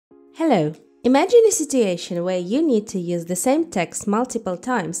Hello! Imagine a situation where you need to use the same text multiple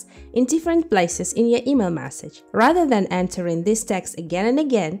times in different places in your email message. Rather than entering this text again and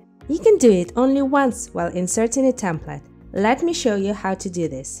again, you can do it only once while inserting a template. Let me show you how to do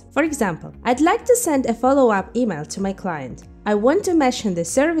this. For example, I'd like to send a follow-up email to my client. I want to mention the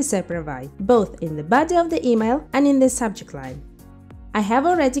service I provide, both in the body of the email and in the subject line. I have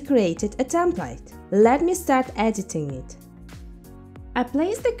already created a template. Let me start editing it. I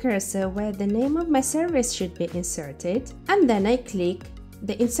place the cursor where the name of my service should be inserted, and then I click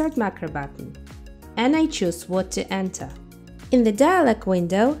the Insert Macro button, and I choose what to enter. In the dialog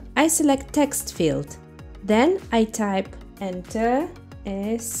window, I select Text field. Then I type Enter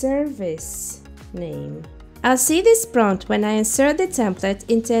a service name. I'll see this prompt when I insert the template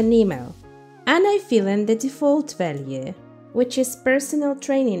into an email, and I fill in the default value, which is personal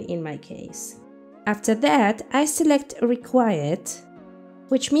training in my case. After that, I select Required,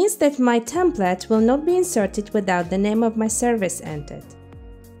 which means that my template will not be inserted without the name of my service entered.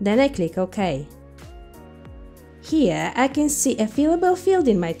 Then I click OK. Here I can see a fillable field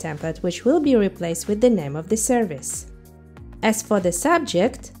in my template which will be replaced with the name of the service. As for the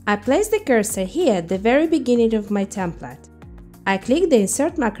subject, I place the cursor here at the very beginning of my template. I click the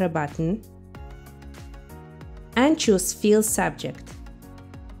Insert Macro button and choose Field Subject.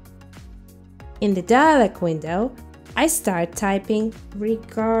 In the dialog window, I start typing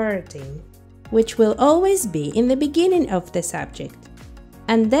regarding, which will always be in the beginning of the subject.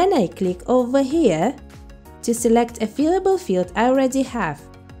 And then I click over here to select a fillable field I already have,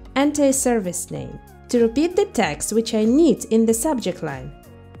 enter a service name, to repeat the text which I need in the subject line,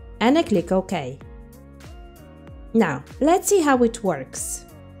 and I click OK. Now, let's see how it works.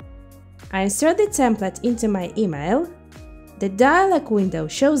 I insert the template into my email, the dialog window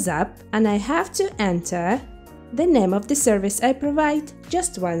shows up, and I have to enter the name of the service I provide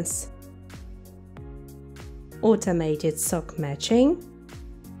just once. Automated sock matching,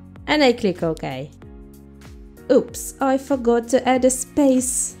 and I click OK. Oops, I forgot to add a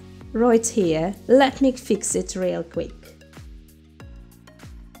space right here. Let me fix it real quick.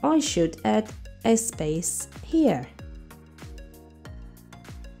 I should add a space here.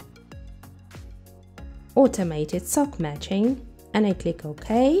 Automated sock matching, and I click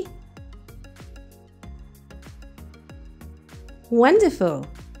OK. Wonderful!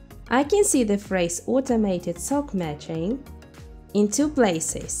 I can see the phrase automated sock matching in two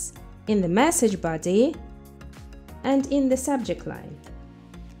places, in the message body and in the subject line.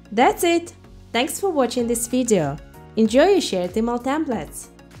 That's it! Thanks for watching this video. Enjoy your shared email templates!